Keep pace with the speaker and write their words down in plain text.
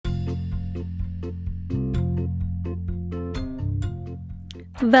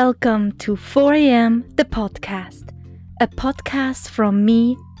Welcome to 4am, the podcast. A podcast from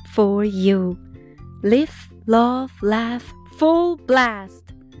me for you. Live, love, laugh, full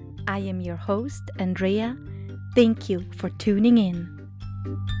blast. I am your host, Andrea. Thank you for tuning in.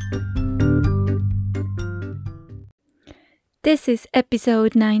 This is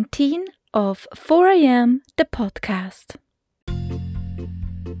episode 19 of 4am, the podcast.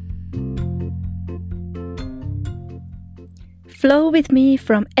 Flow with me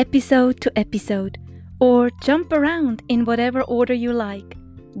from episode to episode, or jump around in whatever order you like.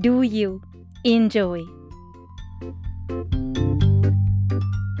 Do you enjoy?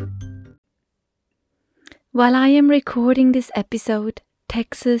 While I am recording this episode,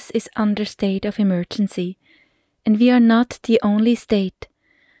 Texas is under state of emergency, and we are not the only state.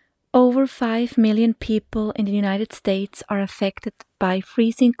 Over 5 million people in the United States are affected by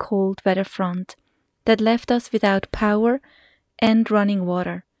freezing cold weather front that left us without power and running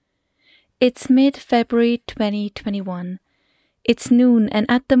water. It's mid-February 2021. It's noon and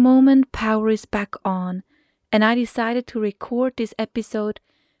at the moment power is back on, and I decided to record this episode,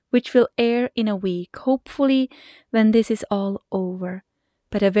 which will air in a week, hopefully when this is all over,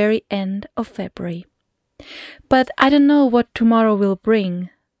 by the very end of February. But I don't know what tomorrow will bring.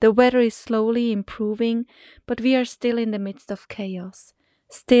 The weather is slowly improving, but we are still in the midst of chaos.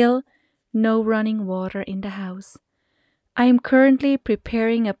 Still, no running water in the house. I am currently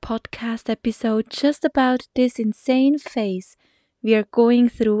preparing a podcast episode just about this insane phase we are going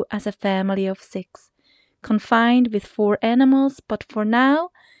through as a family of 6, confined with 4 animals, but for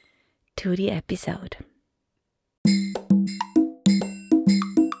now, to the episode.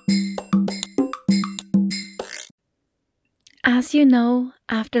 As you know,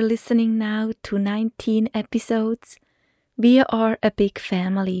 after listening now to 19 episodes, we are a big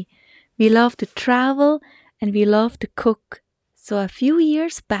family. We love to travel and we love to cook. So a few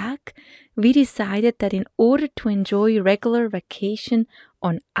years back, we decided that in order to enjoy regular vacation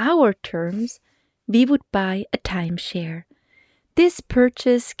on our terms, we would buy a timeshare. This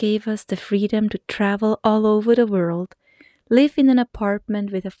purchase gave us the freedom to travel all over the world, live in an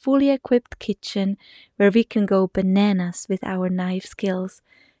apartment with a fully equipped kitchen where we can go bananas with our knife skills,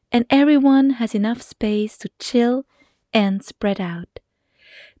 and everyone has enough space to chill and spread out.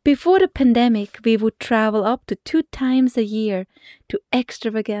 Before the pandemic, we would travel up to 2 times a year to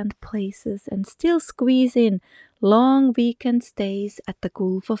extravagant places and still squeeze in long weekend stays at the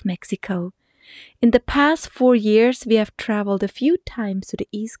Gulf of Mexico. In the past 4 years, we have traveled a few times to the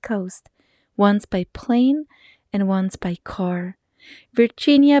East Coast, once by plane and once by car.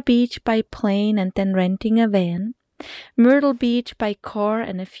 Virginia Beach by plane and then renting a van. Myrtle Beach by car,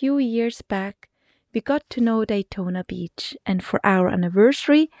 and a few years back, we got to know Daytona Beach, and for our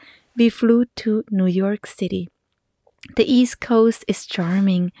anniversary, we flew to New York City. The East Coast is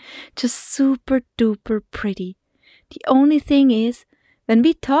charming, just super duper pretty. The only thing is, when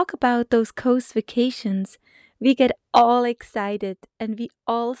we talk about those coast vacations, we get all excited and we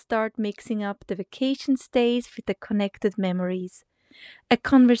all start mixing up the vacation stays with the connected memories. A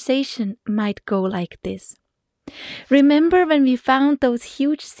conversation might go like this. Remember when we found those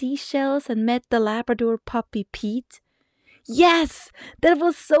huge seashells and met the Labrador puppy Pete? Yes, that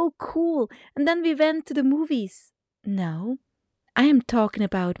was so cool. And then we went to the movies. No, I am talking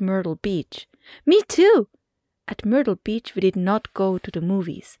about Myrtle Beach. Me too. At Myrtle Beach, we did not go to the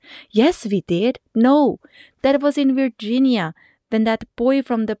movies. Yes, we did. No, that was in Virginia, when that boy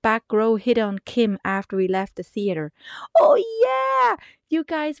from the back row hit on Kim after we left the theater. Oh yeah! You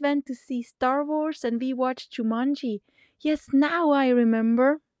guys went to see Star Wars and we watched Jumanji. Yes, now I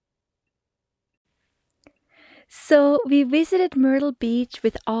remember. So we visited Myrtle Beach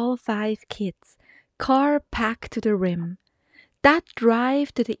with all 5 kids, car packed to the rim. That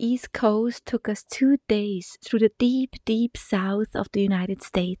drive to the East Coast took us 2 days through the deep, deep south of the United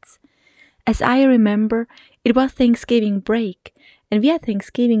States. As I remember, it was Thanksgiving break, and we had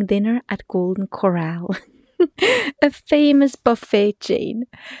Thanksgiving dinner at Golden Corral, a famous buffet chain.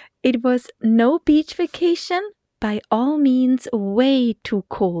 It was no beach vacation, by all means way too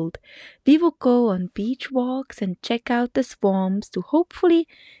cold. We would go on beach walks and check out the swamps to hopefully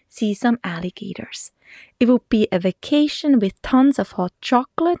see some alligators. It would be a vacation with tons of hot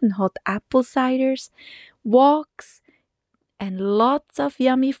chocolate and hot apple ciders, walks, and lots of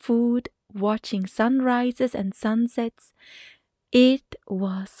yummy food, watching sunrises and sunsets. It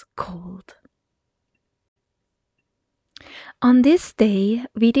was cold. On this day,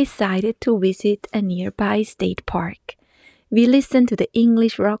 we decided to visit a nearby state park. We listened to the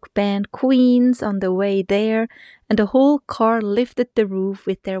English rock band Queens on the way there, and the whole car lifted the roof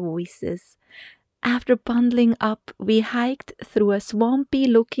with their voices. After bundling up, we hiked through a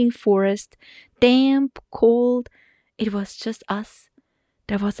swampy-looking forest, damp, cold. It was just us.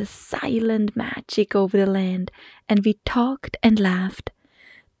 There was a silent magic over the land, and we talked and laughed.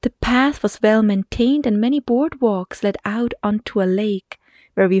 The path was well maintained, and many boardwalks led out onto a lake,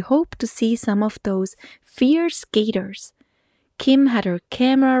 where we hoped to see some of those fierce gators. Kim had her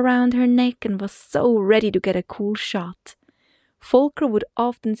camera around her neck and was so ready to get a cool shot. Volker would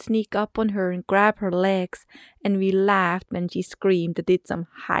often sneak up on her and grab her legs, and we laughed when she screamed and did some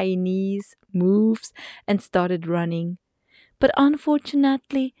high knees moves and started running. But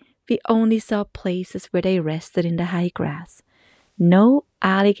unfortunately, we only saw places where they rested in the high grass. No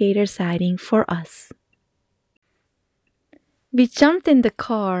alligator sighting for us. We jumped in the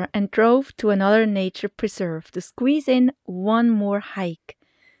car and drove to another nature preserve to squeeze in one more hike.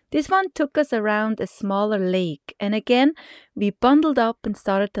 This one took us around a smaller lake, and again we bundled up and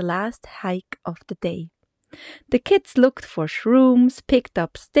started the last hike of the day. The kids looked for shrooms, picked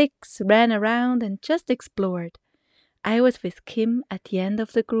up sticks, ran around and just explored. I was with Kim at the end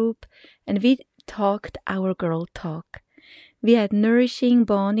of the group, and we talked our girl talk. We had nourishing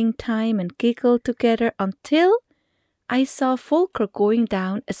bonding time and giggled together until I saw Volker going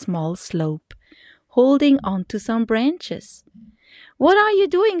down a small slope, holding onto some branches. "What are you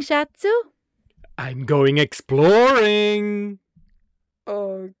doing, Shatsu?" "I'm going exploring."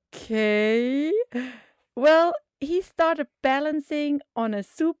 Okay. Well, he started balancing on a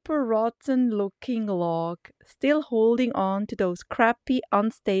super rotten looking log, still holding on to those crappy,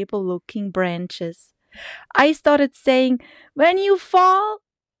 unstable looking branches. I started saying, "When you fall..."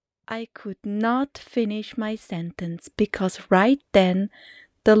 I could not finish my sentence because right then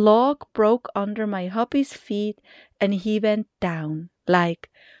the log broke under my hubby's feet and he went down, like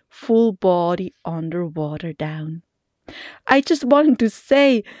full body underwater down. I just wanted to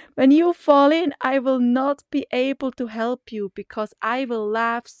say, when you fall in, I will not be able to help you because I will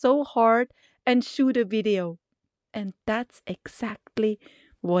laugh so hard and shoot a video. And that's exactly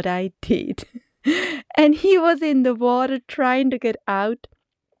what I did. And he was in the water trying to get out.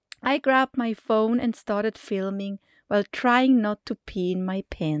 I grabbed my phone and started filming while trying not to pee in my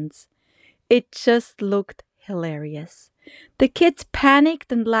pants. It just looked hilarious. The kids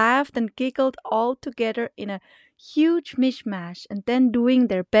panicked and laughed and giggled all together in a huge mishmash and then doing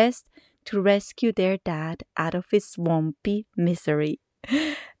their best to rescue their dad out of his swampy misery.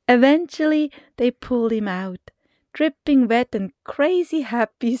 Eventually, they pulled him out, dripping wet and crazy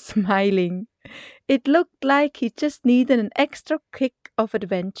happy smiling. It looked like he just needed an extra kick of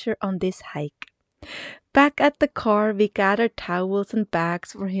adventure on this hike. Back at the car, we gathered towels and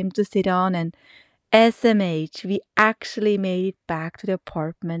bags for him to sit on, and SMH, we actually made it back to the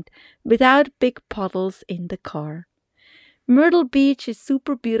apartment without big puddles in the car. Myrtle Beach is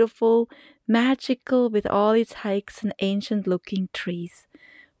super beautiful, magical with all its hikes and ancient-looking trees.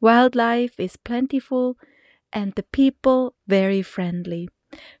 Wildlife is plentiful, and the people very friendly.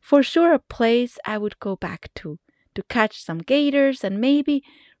 For sure a place I would go back to catch some gators and maybe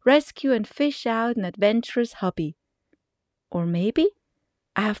rescue and fish out an adventurous hobby. Or maybe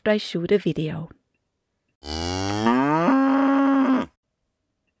after I shoot a video.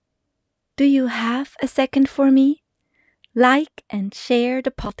 Do you have a second for me? Like and share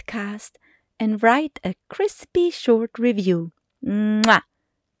the podcast and write a crispy short review. Mwah!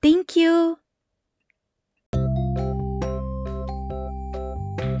 Thank you!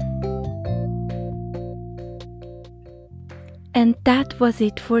 And that was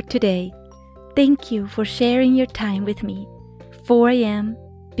it for today. Thank you for sharing your time with me. 4 a.m.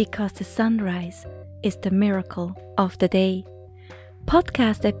 because the sunrise is the miracle of the day.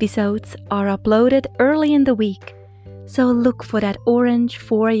 Podcast episodes are uploaded early in the week, so look for that orange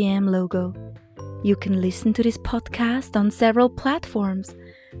 4 a.m. logo. You can listen to this podcast on several platforms,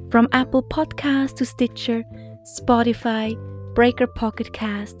 from Apple Podcasts to Stitcher, Spotify, Breaker Pocket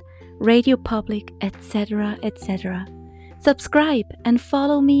Cast, Radio Public, etc., etc. Subscribe and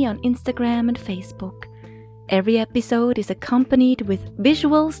follow me on Instagram and Facebook. Every episode is accompanied with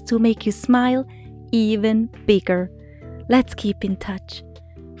visuals to make you smile even bigger. Let's keep in touch.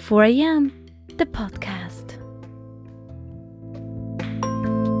 4 a.m. the podcast.